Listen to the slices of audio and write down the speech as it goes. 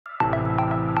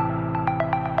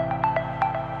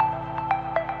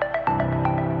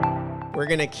We're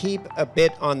going to keep a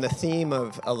bit on the theme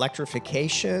of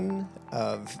electrification,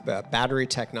 of battery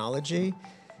technology.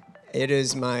 It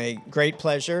is my great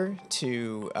pleasure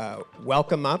to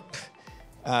welcome up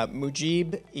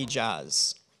Mujeeb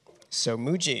Ijaz. So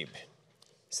Mujeeb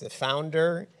is the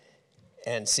founder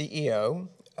and CEO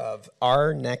of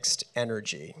Our Next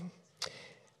Energy,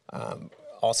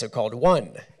 also called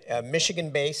One, a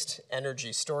Michigan-based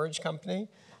energy storage company.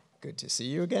 Good to see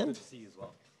you again. Good to see you as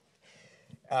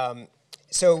well.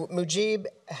 So Mujeeb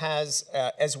has,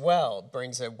 as well,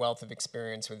 brings a wealth of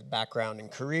experience with background and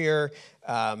career.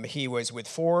 He was with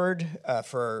Ford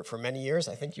for many years.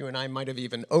 I think you and I might have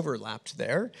even overlapped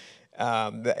there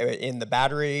in the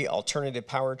battery alternative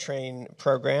powertrain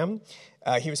program.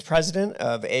 He was president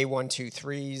of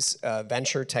A123's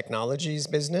venture technologies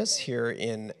business here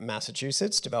in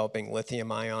Massachusetts, developing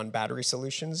lithium-ion battery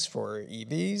solutions for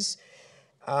EVs.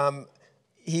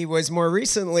 He was more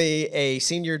recently a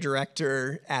senior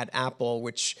director at Apple,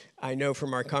 which I know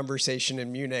from our conversation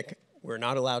in Munich, we're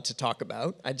not allowed to talk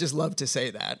about. I'd just love to say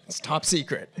that. It's top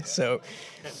secret. So,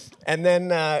 and then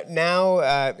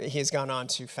now he's gone on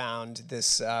to found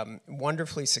this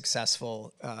wonderfully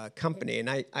successful company. And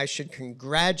I should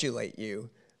congratulate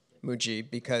you, Mujeeb,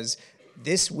 because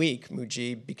this week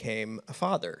Mujeeb became a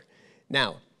father.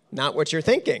 Now, not what you're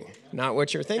thinking, not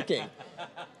what you're thinking.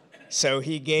 So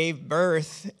he gave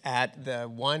birth at the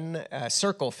One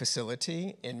Circle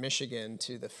facility in Michigan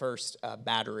to the first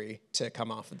battery to come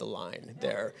off of the line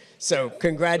there. So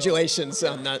congratulations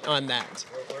on that.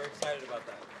 We're excited about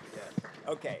that.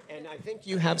 Yeah. Okay, and I think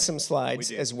you have some slides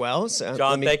as well. So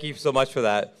John, thank you so much for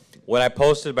that. When I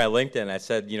posted my LinkedIn, I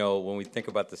said, you know, when we think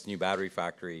about this new battery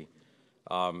factory,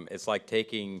 it's like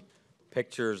taking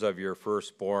pictures of your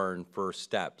firstborn first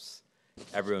steps.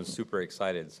 Everyone's super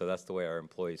excited, so that's the way our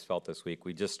employees felt this week.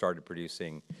 We just started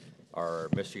producing our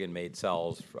Michigan-made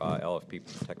cells,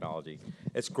 LFP technology.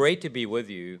 It's great to be with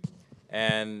you,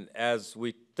 and as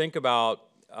we think about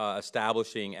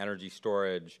establishing energy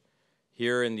storage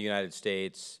here in the United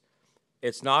States,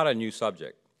 it's not a new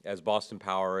subject. As Boston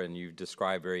Power, and you've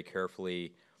described very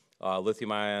carefully,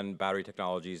 lithium-ion battery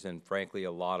technologies, and frankly,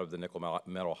 a lot of the nickel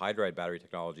metal hydride battery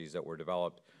technologies that were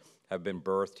developed have been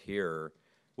birthed here.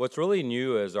 What's really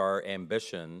new is our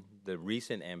ambition, the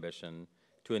recent ambition,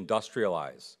 to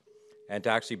industrialize and to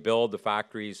actually build the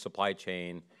factory's supply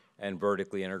chain and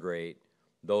vertically integrate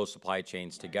those supply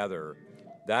chains together.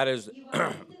 That is...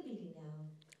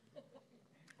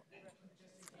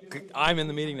 I'm in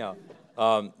the meeting now.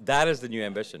 That is the new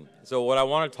ambition. So what I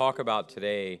want to talk about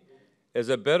today is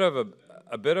a bit of an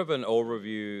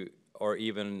overview or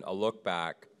even a look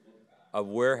back of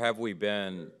where have we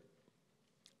been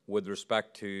with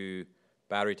respect to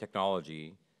battery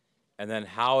technology, and then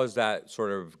how has that sort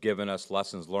of given us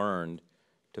lessons learned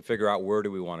to figure out where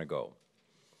do we want to go.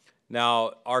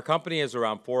 Now, our company is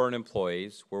around 400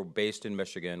 employees. We're based in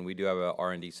Michigan. We do have an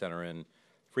R&D center in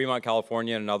Fremont,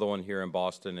 California, and another one here in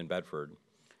Boston and Bedford.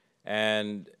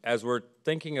 And as we're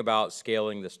thinking about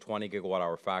scaling this 20 gigawatt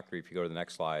hour factory, if you go to the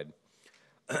next slide,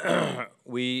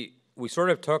 we sort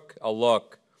of took a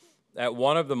look at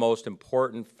one of the most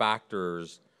important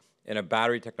factors in a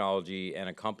battery technology and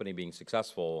a company being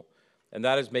successful, and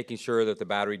that is making sure that the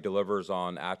battery delivers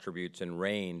on attributes, and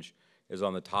range is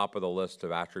on the top of the list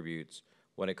of attributes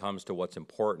when it comes to what's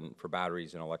important for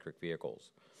batteries in electric vehicles.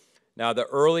 Now, the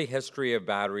early history of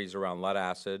batteries around lead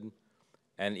acid,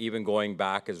 and even going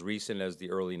back as recent as the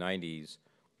early 90s,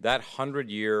 that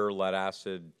 100-year lead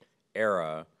acid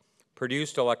era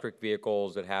produced electric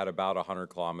vehicles that had about 100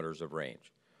 kilometers of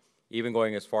range. Even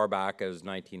going as far back as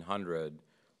 1900,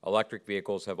 electric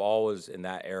vehicles have always, in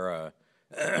that era,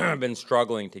 been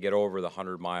struggling to get over the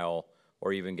 100-mile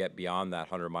or even get beyond that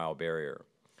 100-mile barrier.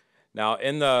 Now,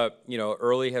 in the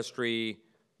early history,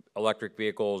 electric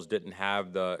vehicles didn't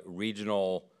have the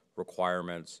regional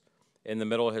requirements. In the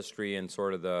middle history, in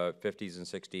sort of the 50s and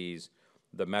 60s,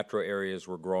 the metro areas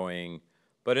were growing.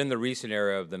 But in the recent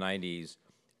era of the 90s,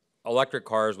 electric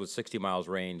cars with 60 miles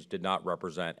range did not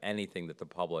represent anything that the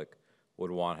public would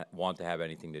want to have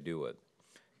anything to do with.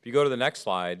 If you go to the next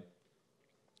slide,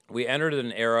 we entered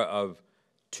an era of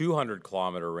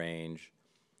 200-kilometer range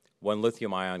when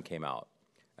lithium-ion came out.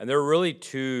 And there were really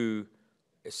two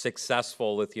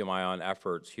successful lithium-ion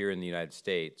efforts here in the United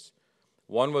States.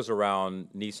 One was around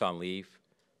Nissan Leaf.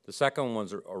 The second one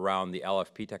was around the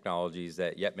LFP technologies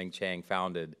that Yet-Ming Chiang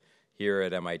founded here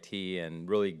at MIT and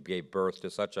really gave birth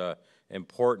to such an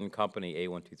important company,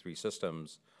 A123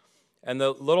 Systems. And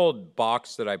the little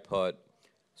box that I put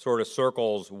sort of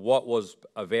circles what was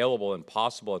available and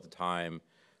possible at the time.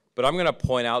 But I'm going to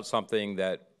point out something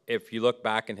that if you look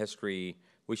back in history,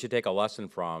 we should take a lesson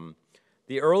from.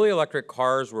 The early electric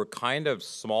cars were kind of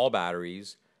small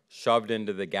batteries shoved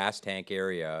into the gas tank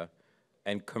area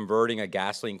and converting a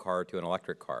gasoline car to an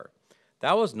electric car.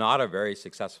 That was not a very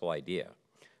successful idea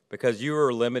because you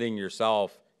were limiting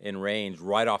yourself in range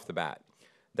right off the bat.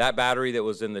 That battery that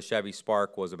was in the Chevy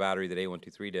Spark was a battery that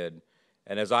A123 did.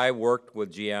 And as I worked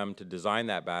with GM to design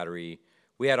that battery,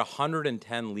 we had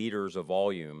 110 liters of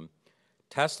volume.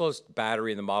 Tesla's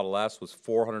battery in the Model S was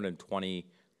 420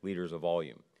 liters of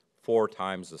volume, 4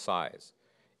 times the size.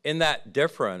 In that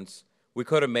difference, we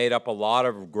could have made up a lot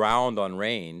of ground on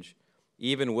range,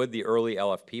 even with the early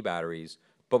LFP batteries,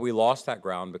 but we lost that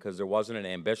ground because there wasn't an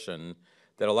ambition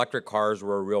that electric cars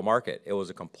were a real market. It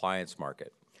was a compliance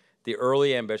market. The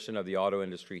early ambition of the auto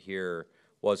industry here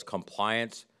was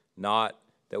compliance, not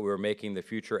that we were making the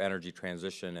future energy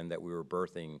transition and that we were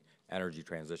birthing energy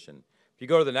transition. If you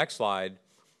go to the next slide,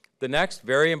 the next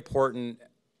very important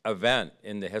event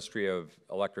in the history of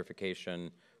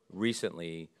electrification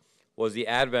recently was the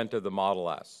advent of the Model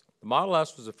S. The Model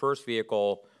S was the first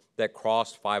vehicle that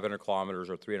crossed 500 kilometers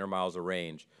or 300 miles of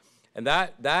range. And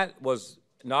that was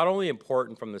not only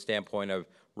important from the standpoint of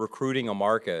recruiting a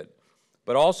market,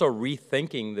 but also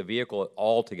rethinking the vehicle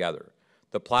altogether.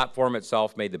 The platform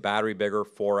itself made the battery bigger,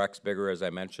 4x bigger, as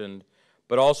I mentioned,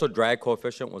 but also drag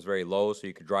coefficient was very low, so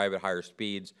you could drive at higher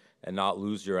speeds and not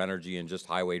lose your energy in just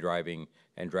highway driving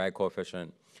and drag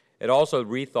coefficient. It also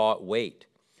rethought weight,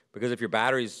 because if your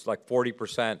battery's like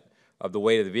 40% of the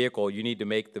weight of the vehicle, you need to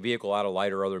make the vehicle out of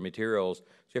lighter other materials, so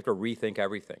you have to rethink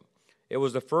everything. It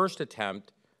was the first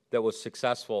attempt that was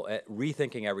successful at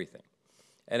rethinking everything.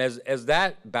 And as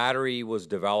that battery was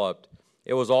developed,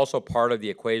 it was also part of the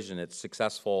equation. Its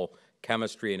successful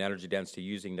chemistry and energy density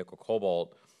using nickel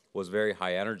cobalt was very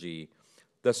high energy.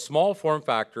 The small form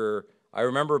factor, I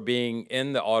remember being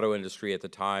in the auto industry at the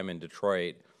time in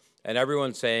Detroit, and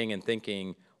everyone saying and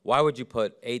thinking, why would you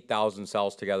put 8,000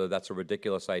 cells together? That's a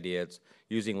ridiculous idea. It's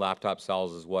using laptop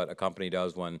cells is what a company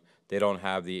does when they don't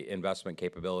have the investment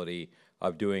capability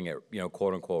of doing it,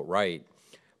 quote unquote, right.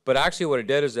 But actually what it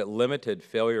did is it limited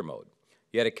failure mode.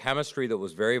 You had a chemistry that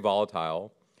was very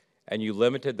volatile, and you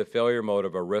limited the failure mode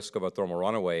of a risk of a thermal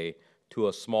runaway to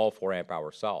a small 4 amp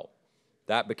hour cell.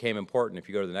 That became important if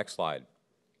you go to the next slide.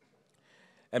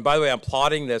 And by the way, I'm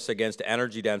plotting this against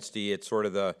energy density. It's sort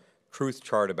of the truth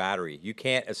chart of battery. You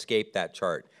can't escape that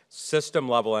chart. System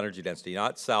level energy density,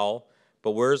 not cell,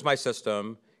 but where's my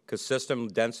system? Because system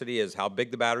density is how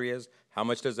big the battery is, how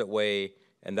much does it weigh,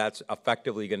 and that's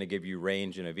effectively going to give you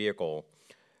range in a vehicle.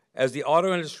 As the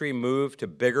auto industry moved to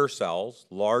bigger cells,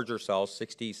 larger cells,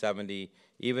 60, 70,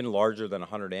 even larger than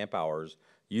 100 amp hours,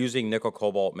 using nickel,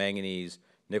 cobalt, manganese,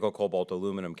 nickel, cobalt,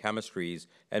 aluminum chemistries,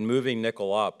 and moving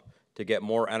nickel up to get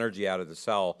more energy out of the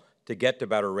cell to get to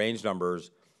better range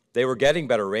numbers, they were getting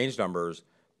better range numbers,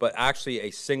 but actually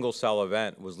a single cell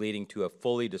event was leading to a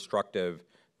fully destructive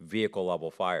vehicle level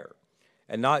fire.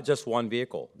 And not just one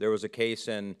vehicle. There was a case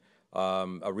in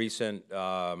a recent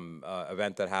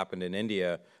event that happened in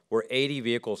India where 80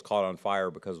 vehicles caught on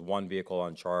fire because one vehicle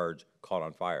on charge caught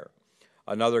on fire.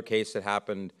 Another case that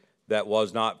happened that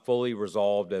was not fully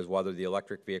resolved as whether the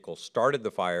electric vehicle started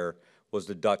the fire was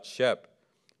the Dutch ship.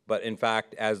 But in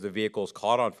fact, as the vehicles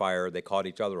caught on fire, they caught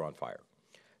each other on fire.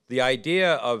 The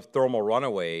idea of thermal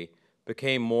runaway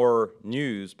became more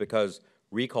news because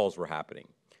recalls were happening.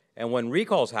 And when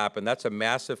recalls happen, that's a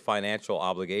massive financial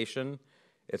obligation.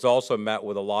 It's also met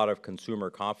with a lot of consumer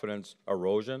confidence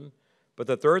erosion. But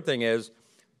the third thing is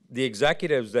the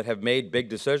executives that have made big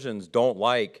decisions don't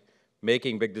like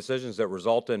making big decisions that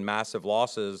result in massive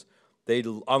losses. They're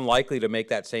unlikely to make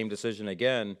that same decision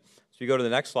again. So you go to the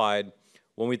next slide.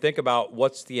 When we think about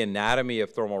what's the anatomy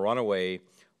of thermal runaway,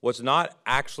 what's not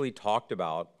actually talked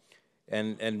about,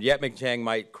 and Yet-Ming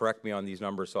might correct me on these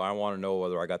numbers, so I want to know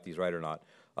whether I got these right or not.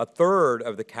 A third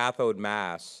of the cathode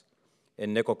mass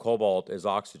in nickel cobalt is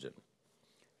oxygen.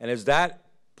 And as that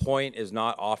point is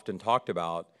not often talked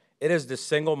about, it is the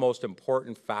single most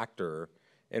important factor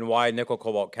in why nickel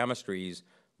cobalt chemistries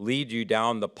lead you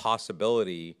down the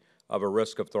possibility of a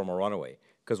risk of thermal runaway.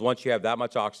 Because once you have that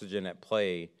much oxygen at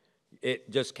play,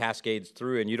 it just cascades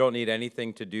through, and you don't need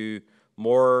anything to do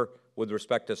more with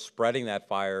respect to spreading that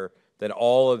fire than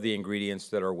all of the ingredients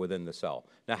that are within the cell.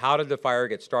 Now, how did the fire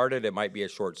get started? It might be a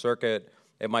short circuit.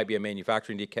 It might be a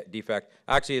manufacturing defect.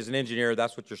 Actually, as an engineer,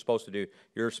 that's what you're supposed to do.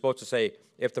 You're supposed to say,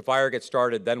 if the fire gets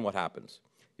started, then what happens?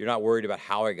 You're not worried about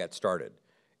how it gets started.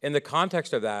 In the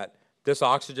context of that, this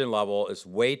oxygen level is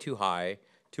way too high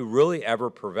to really ever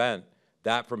prevent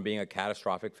that from being a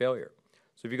catastrophic failure.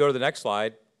 So if you go to the next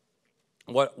slide,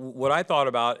 what I thought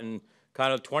about in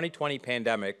kind of 2020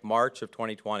 pandemic, March of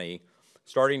 2020,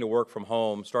 starting to work from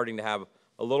home, starting to have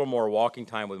a little more walking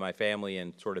time with my family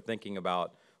and sort of thinking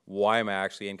about why am I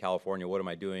actually in California, what am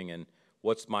I doing, and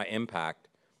what's my impact,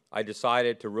 I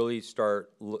decided to really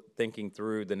start thinking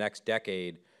through the next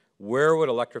decade, where would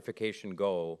electrification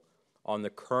go on the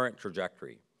current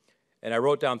trajectory? And I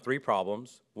wrote down 3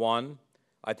 problems. One,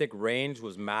 I think range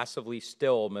was massively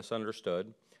still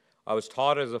misunderstood. I was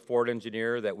taught as a Ford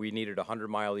engineer that we needed a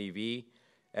 100-mile EV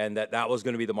and that was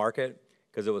going to be the market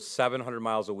because it was 700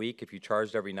 miles a week if you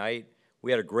charged every night.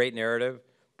 We had a great narrative,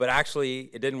 but actually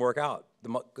it didn't work out.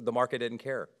 The market didn't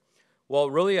care. Well,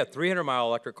 really a 300-mile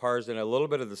electric car is in a little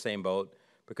bit of the same boat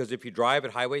because if you drive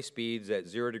at highway speeds at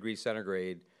 0 degrees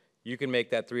centigrade, you can make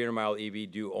that 300-mile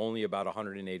EV do only about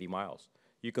 180 miles.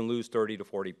 You can lose 30 to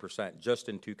 40% just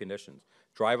in 2 conditions.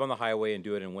 Drive on the highway and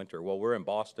do it in winter. Well, we're in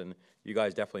Boston. You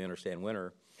guys definitely understand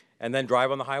winter. And then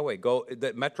drive on the highway.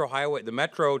 The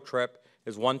metro trip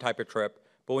is one type of trip,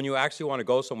 but when you actually want to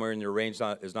go somewhere and your range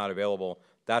is not available,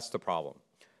 that's the problem.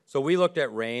 So we looked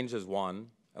at range as one,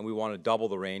 and we want to double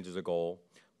the range as a goal.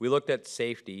 We looked at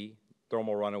safety,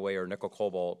 thermal runaway or nickel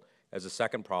cobalt, as a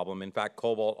second problem. In fact,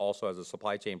 cobalt also has a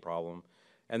supply chain problem.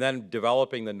 And then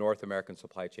developing the North American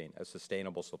supply chain, a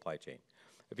sustainable supply chain.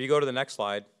 If you go to the next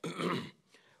slide,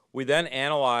 we then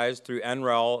analyzed through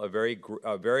NREL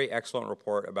a very excellent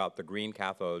report about the green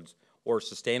cathodes or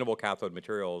sustainable cathode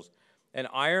materials. And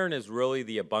iron is really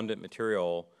the abundant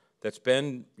material that's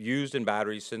been used in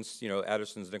batteries since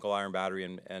Edison's nickel iron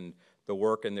battery and the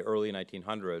work in the early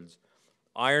 1900s.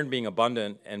 Iron being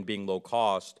abundant and being low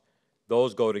cost,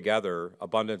 those go together,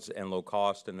 abundance and low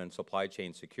cost, and then supply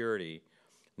chain security.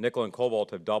 Nickel and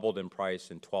cobalt have doubled in price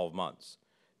in 12 months.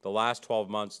 The last 12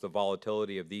 months, the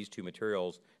volatility of these 2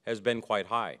 materials has been quite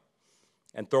high.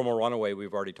 And thermal runaway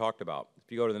we've already talked about.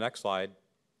 If you go to the next slide,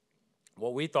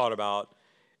 what we thought about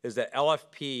is that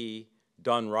LFP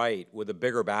done right with a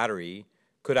bigger battery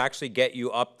could actually get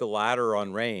you up the ladder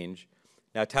on range.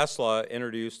 Now Tesla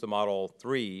introduced the Model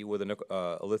 3 with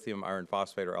a lithium iron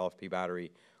phosphate or LFP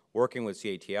battery working with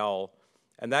CATL,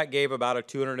 and that gave about a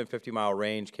 250-mile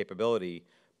range capability.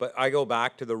 But I go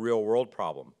back to the real world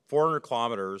problem. 400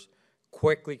 kilometers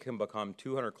quickly can become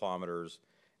 200 kilometers,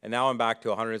 and now I'm back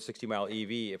to a 160-mile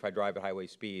EV if I drive at highway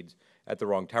speeds at the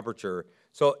wrong temperature.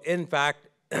 So in fact,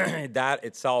 that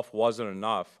itself wasn't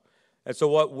enough. And so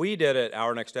what we did at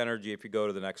Our Next Energy, if you go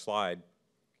to the next slide,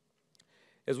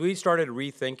 is we started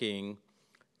rethinking,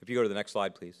 if you go to the next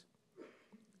slide, please.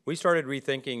 We started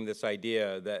rethinking this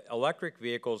idea that electric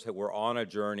vehicles were on a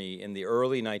journey in the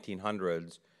early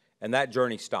 1900s, and that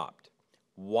journey stopped.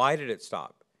 Why did it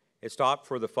stop? It stopped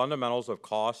for the fundamentals of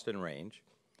cost and range.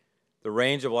 The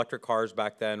range of electric cars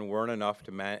back then weren't enough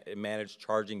to manage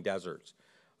charging deserts.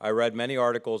 I read many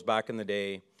articles back in the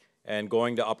day, and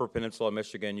going to Upper Peninsula,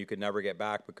 Michigan, you could never get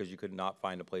back because you could not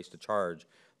find a place to charge.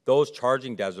 Those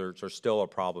charging deserts are still a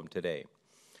problem today.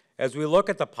 As we look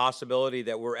at the possibility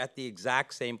that we're at the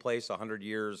exact same place 100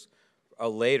 years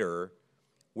later,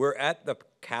 we're at the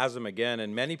chasm again,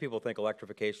 and many people think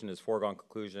electrification is foregone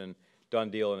conclusion, done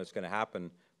deal, and it's going to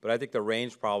happen. But I think the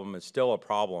range problem is still a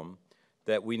problem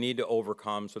that we need to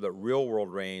overcome so that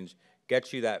real-world range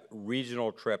gets you that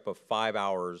regional trip of 5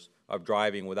 hours of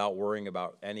driving without worrying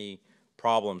about any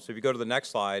problems. So if you go to the next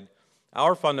slide,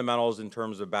 our fundamentals in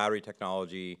terms of battery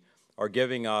technology are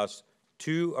giving us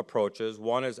 2 approaches.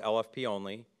 One is LFP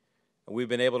only. And we've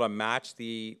been able to match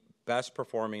the best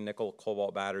performing nickel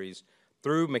cobalt batteries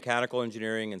through mechanical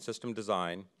engineering and system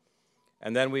design.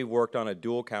 And then we worked on a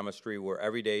dual chemistry where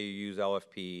every day you use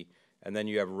LFP, and then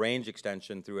you have range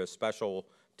extension through a special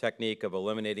technique of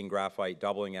eliminating graphite,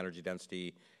 doubling energy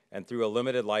density, and through a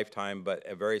limited lifetime but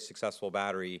a very successful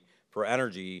battery for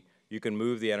energy, you can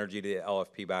move the energy to the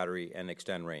LFP battery and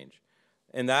extend range.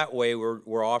 In that way,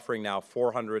 we're offering now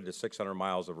 400 to 600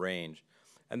 miles of range.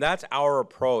 And that's our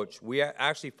approach. We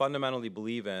actually fundamentally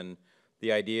believe in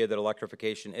the idea that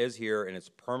electrification is here and it's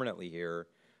permanently here,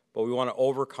 but we want to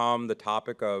overcome the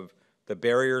topic of the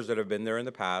barriers that have been there in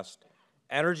the past.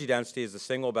 Energy density is the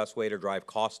single best way to drive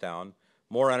costs down.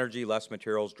 More energy, less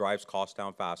materials drives costs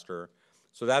down faster.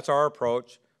 So that's our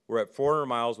approach. We're at 400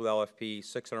 miles with LFP,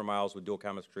 600 miles with dual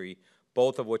chemistry,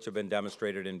 both of which have been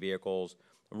demonstrated in vehicles.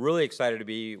 I'm really excited to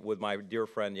be with my dear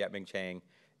friend Yet-Ming Chiang,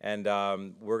 and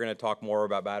we're going to talk more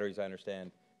about batteries, I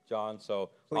understand, John. So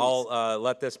please. I'll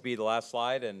let this be the last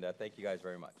slide, and thank you guys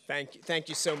very much. Thank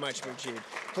you so much, Mujeeb.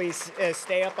 Please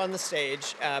stay up on the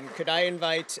stage. Could I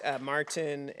invite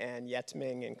Martin and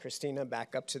Yet-Ming and Christina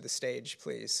back up to the stage,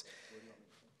 please?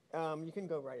 You can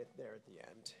go right there at the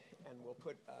end, and we'll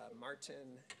put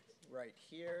Martin right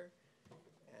here,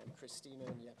 and Christina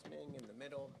and Yet-Ming in the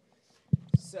middle.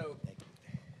 So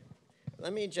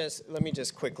let me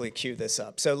just quickly cue this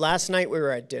up. So last night we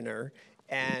were at dinner,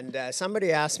 and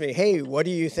somebody asked me, "Hey, what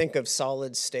do you think of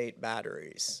solid-state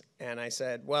batteries?" And I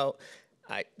said, "Well,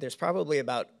 there's probably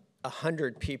about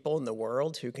 100 people in the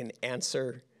world who can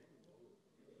answer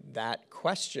that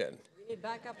question." We need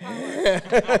backup power.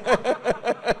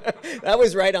 That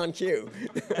was right on cue.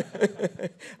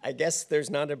 I guess there's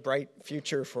not a bright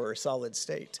future for solid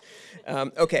state.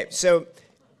 Okay, so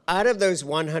out of those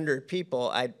 100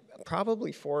 people,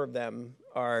 probably 4 of them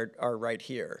are right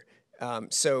here.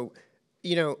 So,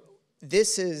 you know,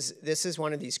 this is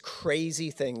one of these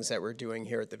crazy things that we're doing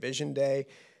here at the Vision Day.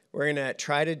 We're going to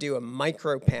try to do a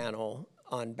micro panel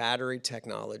on battery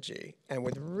technology, and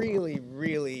with really,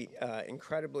 really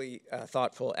incredibly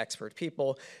thoughtful expert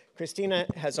people. Christina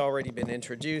has already been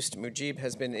introduced. Mujeeb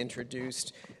has been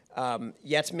introduced.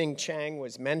 Yet-Ming Chiang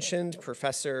was mentioned,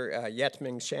 Professor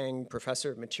Yet-Ming Chiang,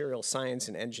 Professor of Material Science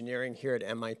and Engineering here at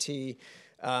MIT.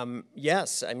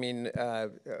 Yes, I mean,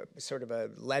 sort of a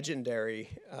legendary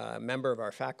member of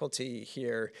our faculty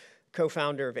here,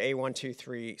 co-founder of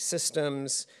A123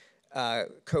 Systems,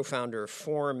 co-founder of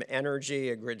Form Energy,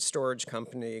 a grid storage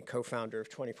company, co-founder of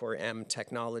 24M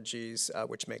Technologies,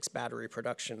 which makes battery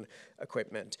production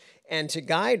equipment. And to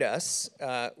guide us,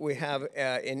 we have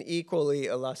an equally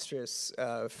illustrious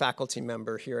faculty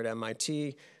member here at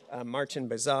MIT, Martin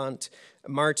Bazant.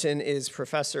 Martin is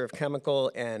professor of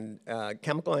chemical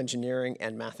engineering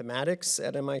and mathematics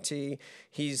at MIT.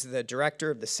 He's the director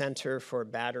of the Center for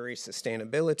Battery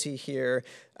Sustainability here.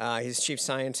 He's chief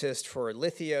scientist for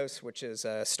Lithios, which is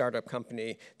a startup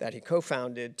company that he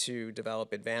co-founded to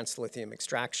develop advanced lithium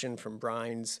extraction from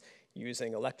brines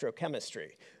using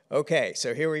electrochemistry. Okay,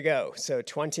 so here we go. So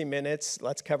 20 minutes,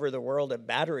 let's cover the world of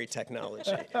battery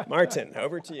technology. Martin,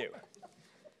 over to you.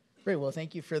 Great. Well,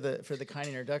 thank you for the kind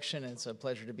introduction. It's a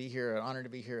pleasure to be here, an honor to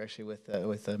be here actually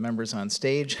with the members on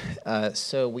stage.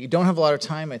 So we don't have a lot of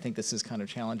time. I think this is kind of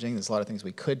challenging. There's a lot of things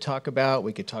we could talk about.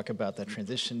 We could talk about the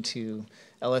transition to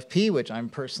LFP, which I'm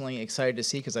personally excited to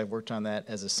see because I've worked on that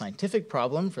as a scientific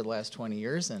problem for the last 20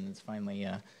 years, and it's finally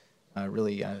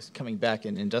really coming back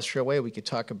in an industrial way. We could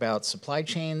talk about supply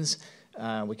chains.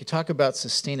 We could talk about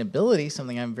sustainability,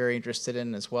 something I'm very interested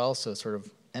in as well. So sort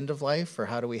of end of life, or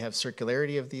how do we have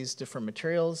circularity of these different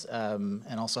materials,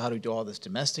 and also how do we do all this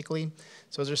domestically.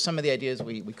 So those are some of the ideas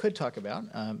we could talk about.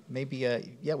 Maybe,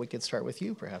 yeah, we could start with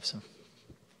you, perhaps.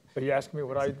 Are you asking me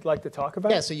what I'd like to talk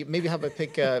about? Yeah, so you maybe have a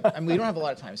pick. I mean, we don't have a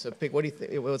lot of time, so pick. What do you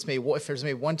think? If there's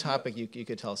maybe one topic you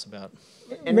could tell us about.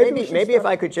 And maybe if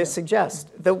I could just suggest,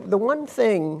 the one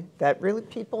thing that really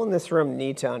people in this room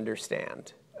need to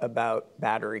understand about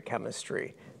battery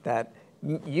chemistry that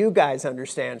you guys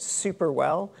understand super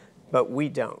well, but we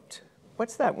don't.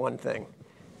 What's that one thing?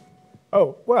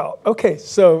 Oh, well, okay,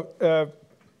 so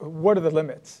what are the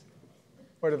limits?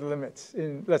 What are the limits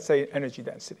in, let's say, energy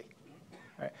density?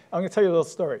 All right. I'm going to tell you a little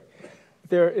story.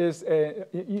 There is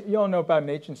you all know about an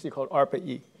agency called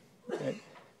ARPA-E. Right?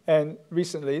 And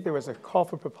recently, there was a call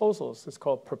for proposals. It's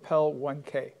called Propel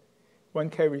 1K.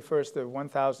 1K refers to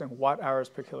 1,000 watt-hours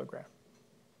per kilogram.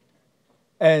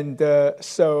 And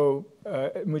so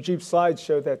Mujeeb's slides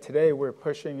showed that today we're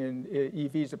pushing in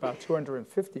EVs about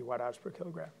 250 watt-hours per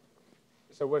kilogram.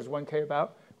 So what is 1K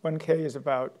about? 1K is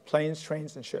about planes,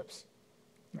 trains, and ships.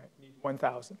 Right,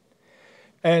 1,000.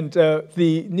 And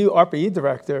the new ARPA-E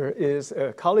director is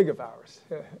a colleague of ours,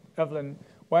 Evelyn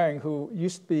Wang, who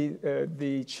used to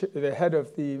be the head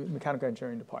of the mechanical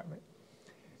engineering department.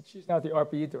 She's now the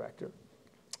ARPA-E director.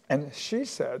 And she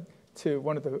said to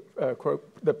one of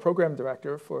the program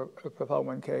director for Propel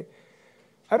 1K,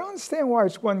 I don't understand why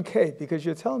it's 1K, because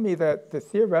you're telling me that the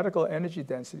theoretical energy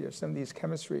density of some of these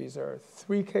chemistries are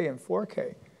 3K and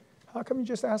 4K. How come you're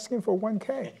just asking for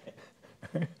 1K?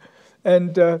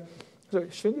 And so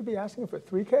shouldn't you be asking for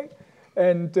 3K?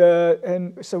 And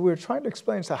so we're trying to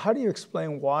explain, so how do you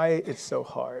explain why it's so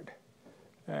hard?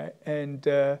 And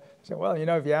so, well, you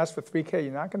know, if you ask for 3K,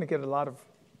 you're not going to get a lot of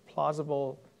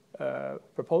plausible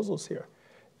proposals here.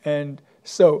 And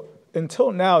so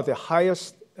until now, the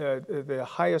highest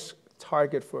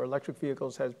target for electric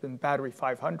vehicles has been battery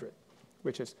 500,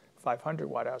 which is 500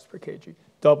 watt-hours per kg,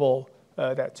 double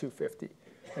that 250,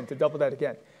 and to double that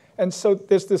again. And so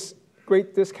there's this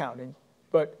great discounting,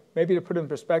 but maybe to put it in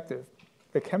perspective,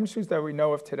 the chemistries that we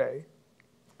know of today,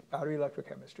 battery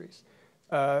electrochemistries,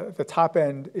 the top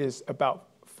end is about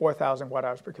 4,000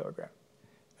 watt-hours per kilogram.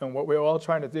 And what we're all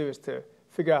trying to do is to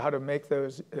figure out how to make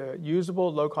those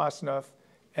usable, low cost enough,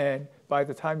 and by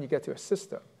the time you get to a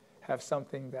system, have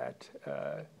something that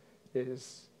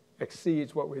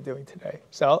exceeds what we're doing today.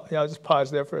 So I'll just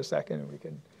pause there for a second, and we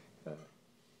can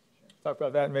talk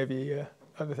about that and maybe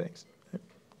other things.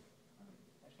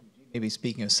 Maybe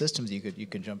speaking of systems, you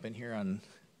could jump in here on.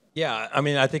 Yeah, I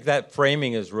mean, I think that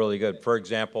framing is really good. For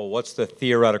example, what's the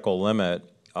theoretical limit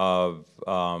of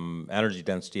energy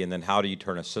density, and then how do you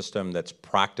turn a system that's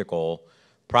practical?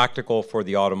 Practical for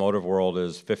the automotive world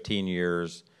is 15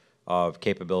 years of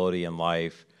capability in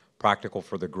life. Practical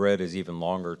for the grid is even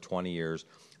longer, 20 years.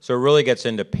 So it really gets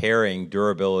into pairing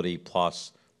durability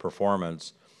plus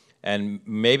performance. And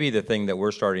maybe the thing that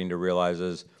we're starting to realize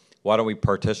is, why don't we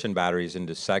partition batteries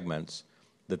into segments?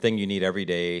 The thing you need every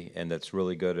day and that's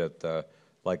really good at the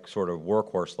like sort of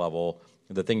workhorse level,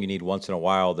 the thing you need once in a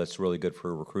while that's really good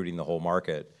for recruiting the whole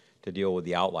market to deal with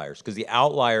the outliers. Because the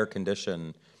outlier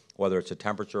condition, whether it's a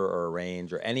temperature or a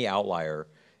range or any outlier,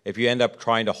 if you end up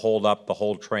trying to hold up the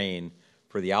whole train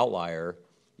for the outlier,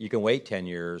 you can wait 10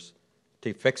 years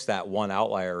to fix that one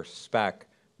outlier spec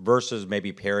versus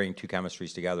maybe pairing two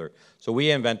chemistries together. So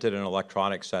we invented an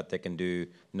electronic set that can do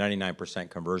 99%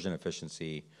 conversion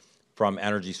efficiency from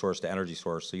energy source to energy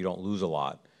source, so you don't lose a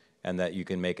lot, and that you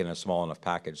can make it in a small enough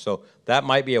package. So that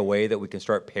might be a way that we can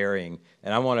start pairing,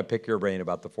 and I want to pick your brain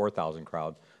about the 4,000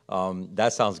 crowd.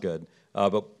 That sounds good.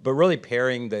 But really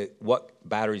pairing what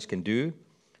batteries can do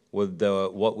with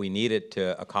what we need it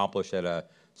to accomplish at a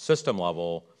system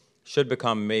level should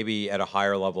become maybe at a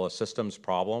higher level a systems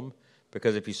problem,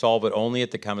 because if you solve it only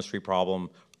at the chemistry problem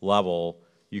level,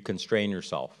 you constrain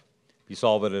yourself. If you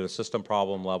solve it at a system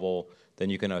problem level, then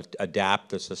you can adapt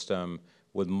the system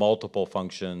with multiple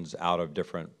functions out of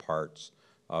different parts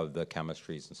of the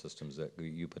chemistries and systems that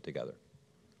you put together.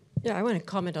 Yeah, I want to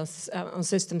comment on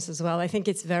systems as well. I think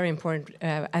it's very important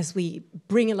as we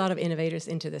bring a lot of innovators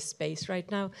into this space right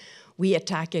now, we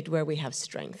attack it where we have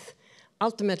strength.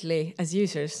 Ultimately, as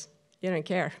users, you don't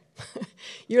care.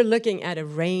 You're looking at a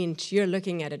range, you're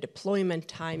looking at a deployment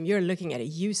time, you're looking at a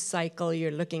use cycle,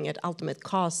 you're looking at ultimate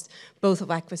cost, both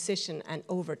of acquisition and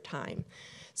over time.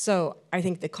 So I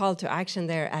think the call to action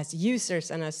there as users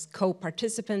and as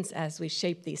co-participants as we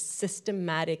shape these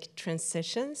systematic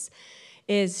transitions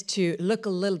is to look a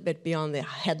little bit beyond the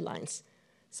headlines.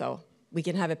 So we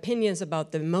can have opinions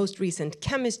about the most recent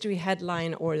chemistry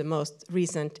headline or the most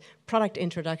recent product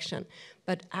introduction,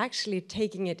 but actually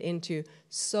taking it into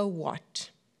so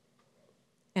what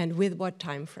and with what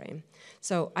time frame.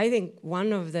 So I think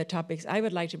one of the topics I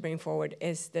would like to bring forward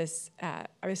is this, I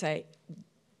would say,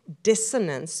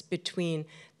 dissonance between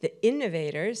the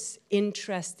innovators'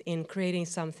 interest in creating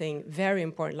something very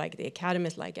important, like the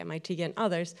academies, like MIT and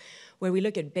others, where we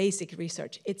look at basic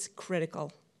research. It's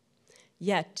critical.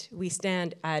 Yet we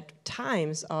stand at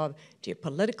times of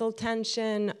geopolitical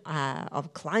tension,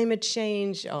 of climate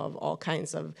change, of all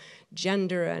kinds of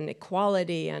gender and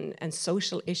equality and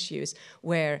social issues,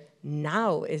 where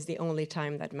now is the only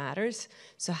time that matters.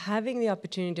 So having the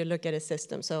opportunity to look at a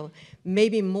system, so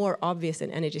maybe more obvious in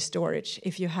energy storage,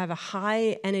 if you have a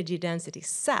high energy density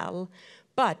cell,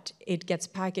 but it gets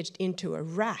packaged into a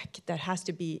rack that has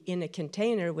to be in a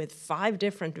container with 5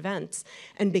 different vents.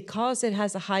 And because it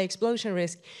has a high explosion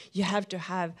risk, you have to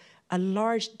have a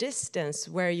large distance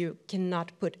where you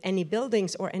cannot put any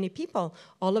buildings or any people.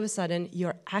 All of a sudden,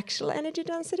 your actual energy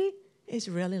density is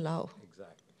really low.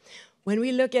 Exactly. When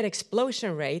we look at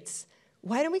explosion rates,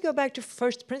 why don't we go back to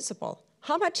first principle?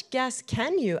 How much gas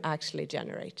can you actually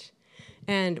generate?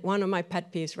 And one of my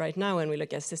pet peeves right now when we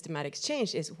look at systematic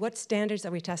change is what standards are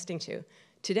we testing to?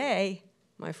 Today,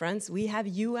 my friends, we have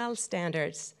UL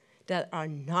standards that are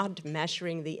not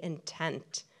measuring the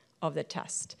intent of the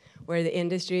test, where the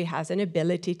industry has an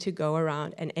ability to go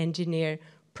around and engineer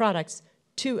products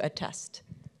to a test.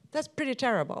 That's pretty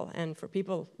terrible. And for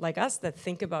people like us that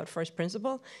think about first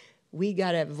principle, we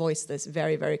gotta voice this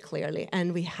very, very clearly.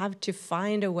 And we have to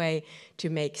find a way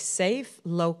to make safe,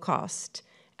 low cost,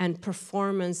 and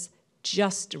performance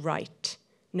just right.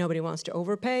 Nobody wants to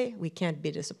overpay. We can't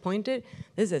be disappointed.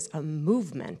 This is a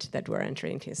movement that we're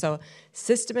entering into. So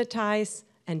systematize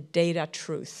and data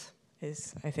truth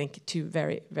is, I think, 2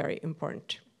 very, very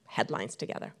important headlines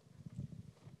together.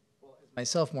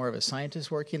 Myself, more of a scientist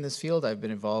working in this field, I've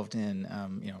been involved in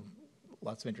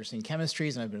lots of interesting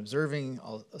chemistries, and I've been observing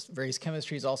various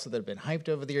chemistries also that have been hyped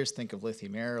over the years. Think of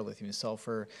lithium air, lithium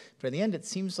sulfur. But in the end, it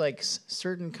seems like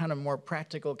certain kind of more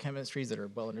practical chemistries that are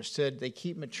well understood, they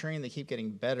keep maturing, they keep getting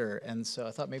better. And so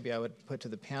I thought maybe I would put to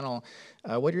the panel,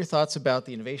 what are your thoughts about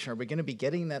the innovation? Are we going to be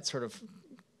getting that sort of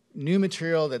new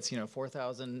material that's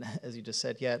 4,000, as you just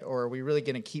said, yet? Or are we really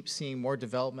going to keep seeing more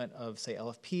development of, say,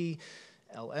 LFP,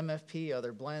 LMFP,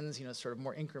 other blends, sort of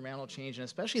more incremental change, and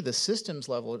especially the systems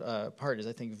level part is,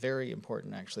 I think, very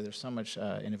important, actually. There's so much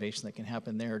innovation that can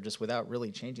happen there just without really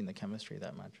changing the chemistry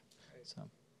that much. So.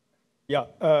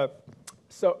 Yeah,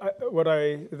 So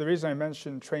the reason I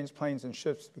mentioned trains, planes, and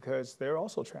ships because they're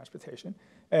also transportation,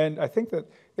 and I think that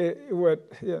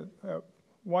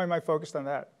why am I focused on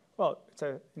that? Well, it's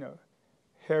a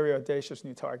hairy, audacious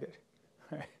new target,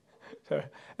 right?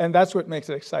 And that's what makes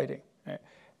it exciting, right?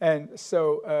 And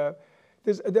so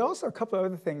there are also a couple of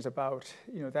other things about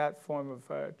that form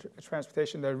of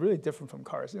transportation that are really different from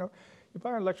cars. You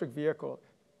buy an electric vehicle,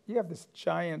 you have this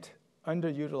giant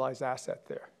underutilized asset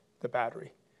there, the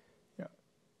battery.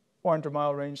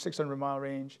 400-mile range, 600-mile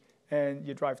range, and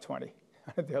you drive 20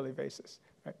 on a daily basis,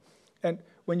 right? And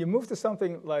when you move to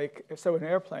something like, an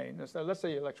airplane, so let's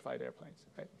say you electrified airplanes,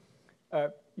 right?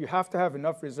 You have to have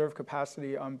enough reserve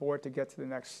capacity on board to get to the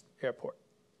next airport,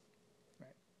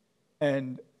 right?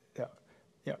 And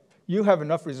you have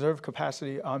enough reserve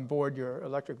capacity on board your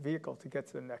electric vehicle to get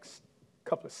to the next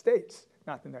couple of states,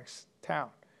 not the next town.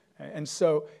 Right? And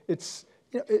so it's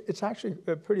actually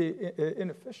pretty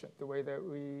inefficient the way that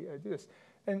we do this.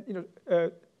 And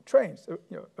trains,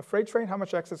 a freight train, how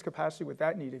much excess capacity would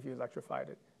that need if you electrified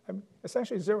it?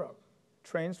 Essentially zero.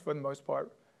 Trains, for the most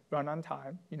part, run on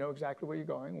time. You know exactly where you're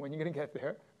going, when you're going to get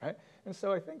there, right? And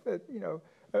so I think that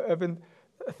I've been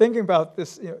thinking about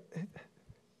this.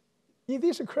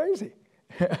 EVs are crazy.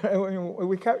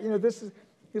 This is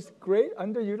this great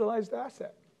underutilized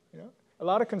asset. A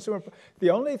lot of consumer.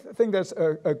 The only thing that's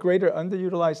a greater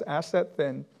underutilized asset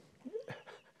than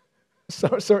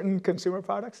certain consumer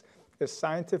products is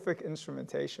scientific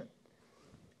instrumentation.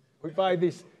 We buy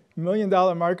these $1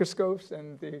 million microscopes,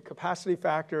 and the capacity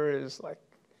factor is like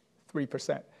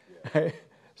 3%. Yeah. Right?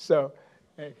 So,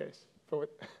 in any case, for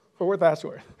what that's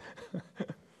worth.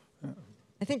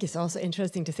 I think it's also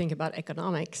interesting to think about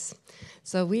economics.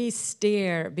 So we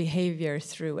steer behavior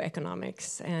through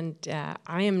economics. And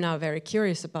I am now very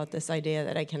curious about this idea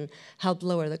that I can help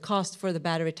lower the cost for the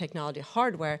battery technology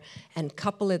hardware and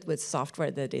couple it with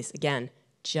software that is, again,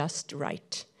 just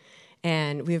right.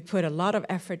 And we've put a lot of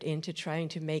effort into trying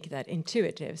to make that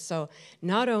intuitive. So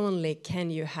not only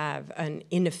can you have an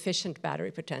inefficient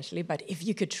battery potentially, but if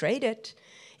you could trade it,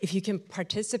 if you can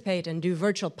participate and do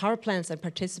virtual power plants and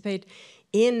participate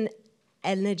in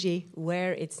energy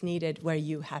where it's needed, where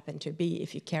you happen to be,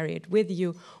 if you carry it with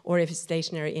you or if it's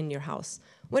stationary in your house.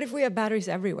 What if we have batteries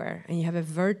everywhere and you have a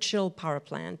virtual power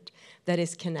plant that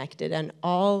is connected and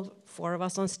all four of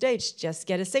us on stage just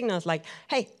get a signal? It's like,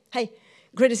 hey,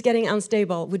 grid is getting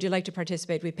unstable. Would you like to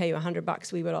participate? We pay you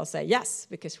 $100. We would all say yes,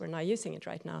 because we're not using it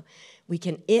right now. We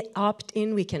can opt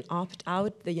in, we can opt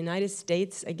out. The United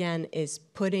States, again, is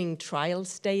putting trial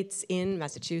states in.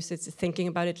 Massachusetts is thinking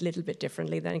about it a little bit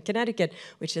differently than Connecticut,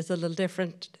 which is a little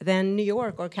different than New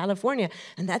York or California.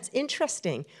 And that's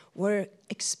interesting. We're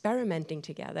experimenting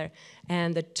together.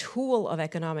 And the tool of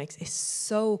economics is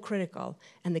so critical.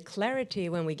 And the clarity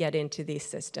when we get into these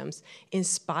systems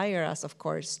inspire us, of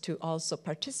course, to also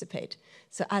participate.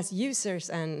 So as users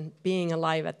and being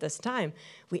alive at this time,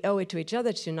 we owe it to each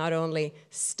other to not only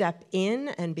step in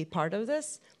and be part of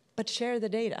this, but share the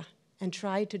data and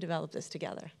try to develop this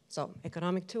together. So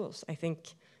economic tools, I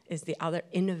think, is the other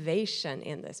innovation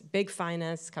in this. Big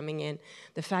finance coming in,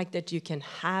 the fact that you can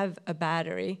have a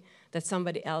battery that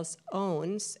somebody else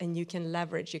owns and you can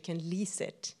leverage, you can lease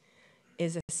it,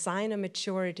 is a sign of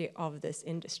maturity of this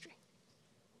industry.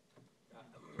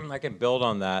 I can build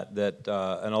on that,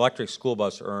 an electric school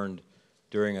bus earned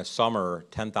during a summer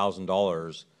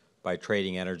 $10,000 by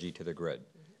trading energy to the grid.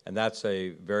 And that's a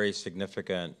very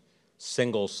significant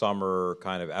single summer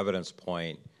kind of evidence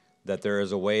point that there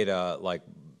is a way to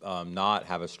not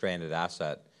have a stranded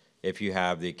asset if you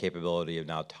have the capability of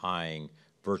now tying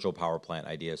virtual power plant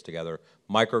ideas together.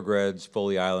 Microgrids,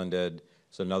 fully islanded,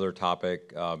 is another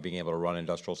topic, being able to run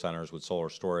industrial centers with solar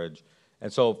storage.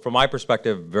 And so from my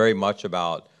perspective, very much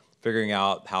about figuring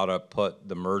out how to put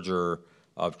the merger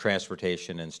of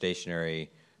transportation and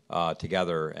stationary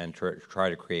together and try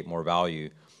to create more value.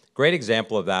 Great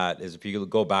example of that is if you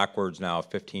go backwards now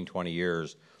 15, 20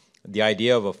 years, the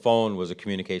idea of a phone was a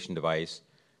communication device.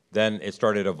 Then it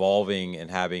started evolving and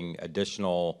having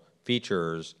additional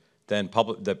features. Then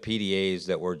the PDAs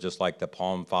that were just like the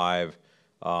Palm 5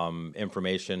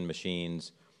 information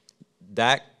machines,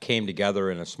 that came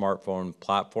together in a smartphone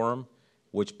platform,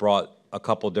 which brought a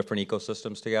couple different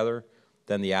ecosystems together.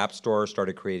 Then the App Store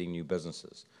started creating new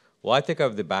businesses. Well, I think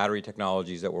of the battery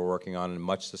technologies that we're working on in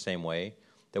much the same way,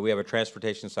 that we have a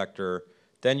transportation sector,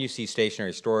 then you see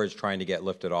stationary storage trying to get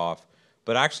lifted off,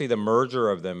 but actually the merger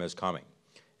of them is coming.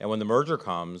 And when the merger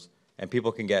comes and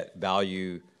people can get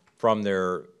value from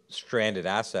their stranded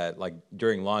asset, like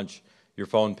during lunch, your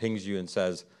phone pings you and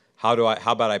says, how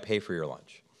about I pay for your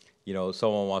lunch?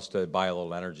 Someone wants to buy a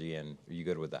little energy and are you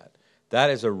good with that? That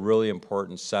is a really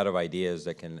important set of ideas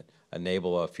that can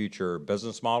enable a future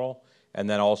business model and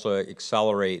then also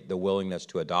accelerate the willingness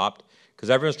to adopt. Because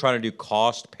everyone's trying to do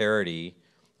cost parity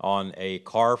on a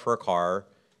car for a car,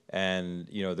 and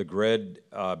the grid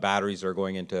batteries that are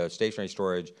going into stationary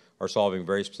storage are solving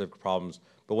very specific problems.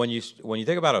 But when you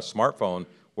think about a smartphone,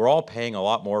 we're all paying a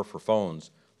lot more for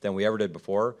phones than we ever did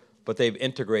before, but they've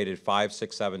integrated 5,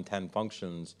 6, 7, 10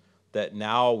 functions that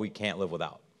now we can't live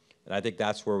without. And I think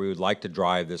that's where we would like to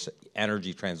drive this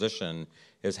energy transition,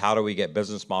 is how do we get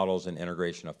business models and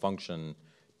integration of function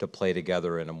to play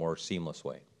together in a more seamless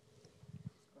way.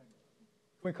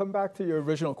 We come back to your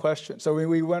original question. So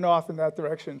we went off in that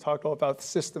direction, talked all about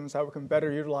systems, how we can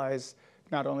better utilize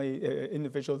not only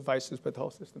individual devices, but the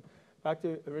whole system. Back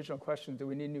to the original question, do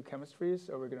we need new chemistries,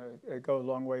 or are we going to go a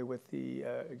long way with the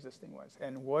existing ones?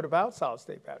 And what about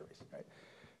solid-state batteries, right?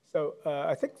 So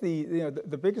I think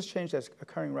the biggest change that's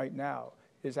occurring right now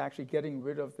is actually getting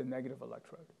rid of the negative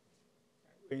electrode.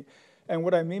 And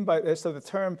what I mean by this, so the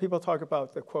term, people talk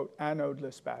about the, quote,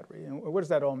 anode-less battery. And what does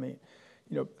that all mean?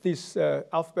 These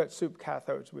alphabet soup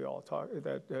cathodes we all talk,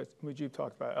 that Mujeeb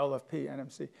talked about, LFP,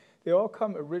 NMC, they all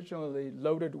come originally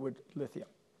loaded with lithium.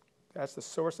 That's the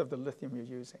source of the lithium you're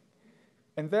using.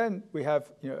 And then we have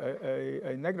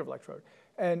a negative electrode.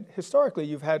 And historically,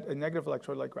 you've had a negative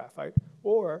electrode like graphite,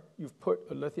 or you've put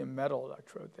a lithium metal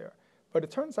electrode there. But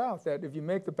it turns out that if you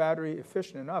make the battery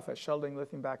efficient enough at shuttling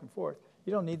lithium back and forth,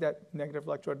 you don't need that negative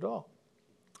electrode at all,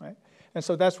 right? And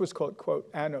so that's what's called, quote,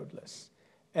 anode-less.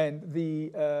 And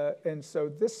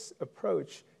so this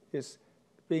approach is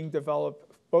being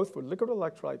developed both for liquid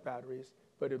electrolyte batteries,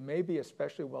 but it may be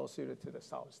especially well suited to the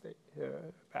solid-state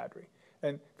battery.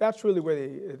 And that's really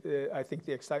where I think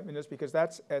the excitement is, because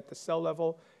that's at the cell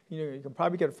level. You can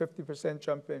probably get a 50%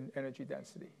 jump in energy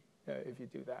density if you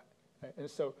do that. Right? And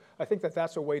so I think that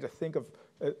that's a way to think of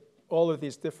all of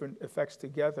these different effects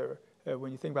together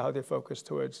when you think about how they focus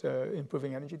towards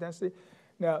improving energy density.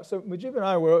 Now, so Mujeeb and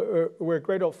I we're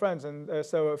great old friends, and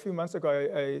so a few months ago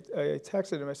I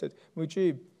texted him. I said,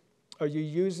 Mujeeb, are you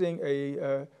using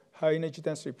a high energy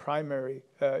density primary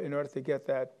in order to get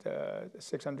that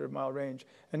 600-mile range?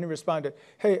 And he responded,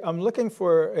 hey, I'm looking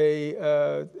for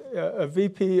a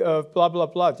VP of blah, blah,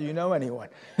 blah. Do you know anyone?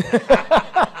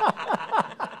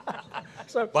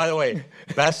 So, by the way,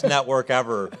 best network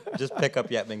ever. Just pick up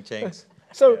Yet-Ming Chang's.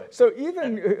 So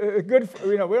even good,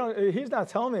 he's not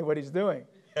telling me what he's doing,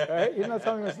 right? He's not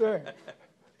telling me what he's doing.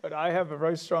 But I have a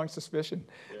very strong suspicion.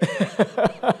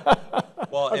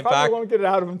 Well, I probably won't get it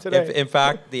out of him today. In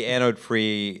fact, the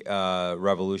anode-free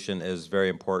revolution is very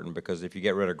important, because if you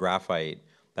get rid of graphite,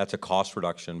 that's a cost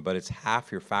reduction, but it's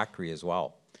half your factory as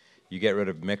well. You get rid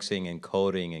of mixing and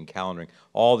coding and calendaring.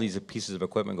 All these pieces of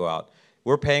equipment go out.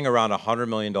 We're paying around $100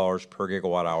 million per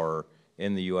gigawatt hour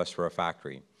in the US for a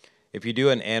factory. If you do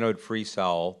an anode-free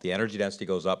cell, the energy density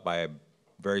goes up by a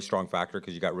very strong factor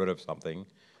because you got rid of something,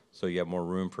 so you have more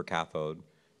room for cathode,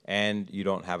 and you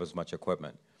don't have as much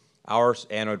equipment. Our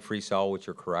anode-free cell, which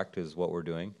you're correct, is what we're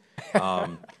doing.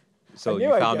 So you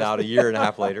found out a year and a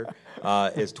half later,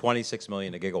 is $26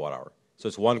 million a gigawatt hour. So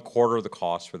it's 1/4 of the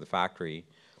cost for the factory,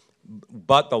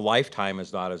 but the lifetime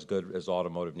is not as good as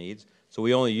automotive needs. So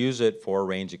we only use it for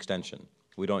range extension.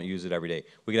 We don't use it every day.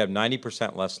 We can have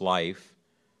 90% less life,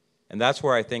 and that's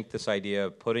where I think this idea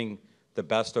of putting the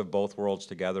best of both worlds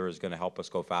together is going to help us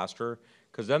go faster,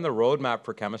 because then the roadmap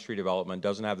for chemistry development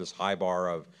doesn't have this high bar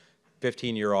of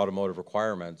 15-year automotive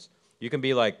requirements. You can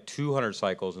be like 200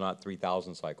 cycles, not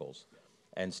 3,000 cycles,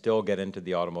 and still get into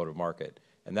the automotive market.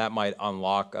 And that might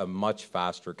unlock a much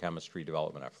faster chemistry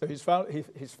development effort. So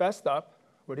he's fessed up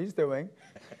what he's doing.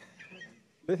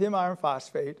 Lithium iron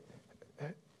phosphate,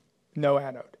 no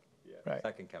anode. Yeah. Right.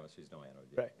 Second chemistry is no anode.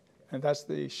 Yeah. Right. And that's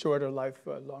the shorter life,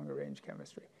 longer range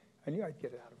chemistry. I knew I'd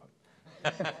get it out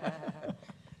of him.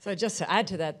 So just to add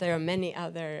to that, there are many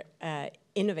other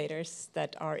innovators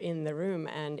that are in the room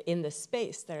and in the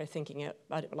space that are thinking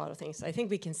about a lot of things. So I think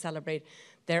we can celebrate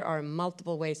there are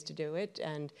multiple ways to do it.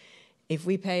 And if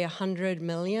we pay $100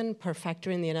 million per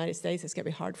factory in the United States, it's going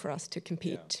to be hard for us to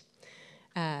compete.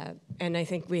 Yeah. And I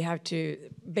think we have to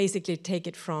basically take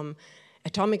it from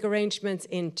atomic arrangements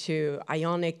into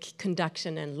ionic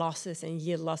conduction and losses and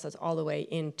yield losses, all the way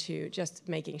into just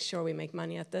making sure we make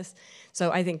money at this.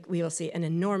 So I think we will see an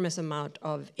enormous amount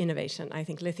of innovation. I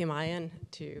think lithium ion,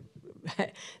 to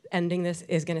ending this,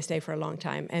 is going to stay for a long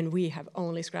time, and we have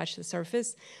only scratched the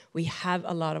surface. We have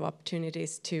a lot of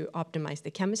opportunities to optimize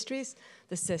the chemistries,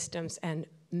 the systems, and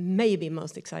maybe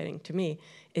most exciting to me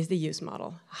is the use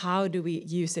model. How do we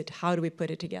use it? How do we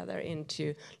put it together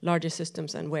into larger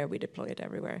systems, and where we deploy it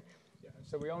everywhere? Yeah,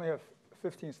 so we only have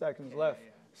 15 seconds left.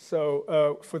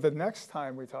 So for the next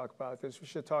time we talk about this, we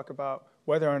should talk about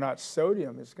whether or not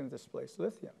sodium is going to displace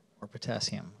lithium. Or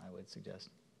potassium, I would suggest.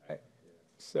 Right.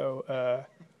 So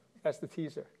that's the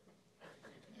teaser.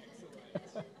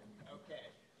 Excellent. Okay.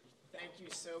 Thank you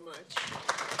so much.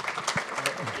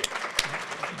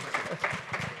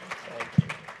 Thank you.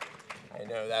 I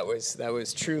know that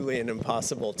was truly an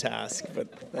impossible task,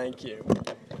 but thank you.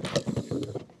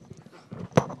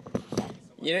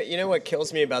 You know what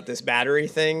kills me about this battery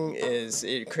thing is,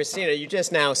 Christina, you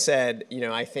just now said,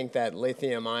 I think that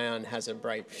lithium ion has a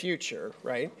bright future,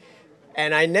 right?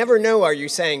 And I never know, are you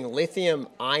saying lithium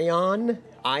ion,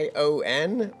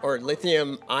 I-O-N, or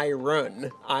lithium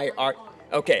iron, I-R?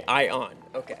 Okay, ion.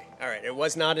 Okay, all right. It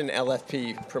was not an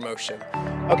LFP promotion.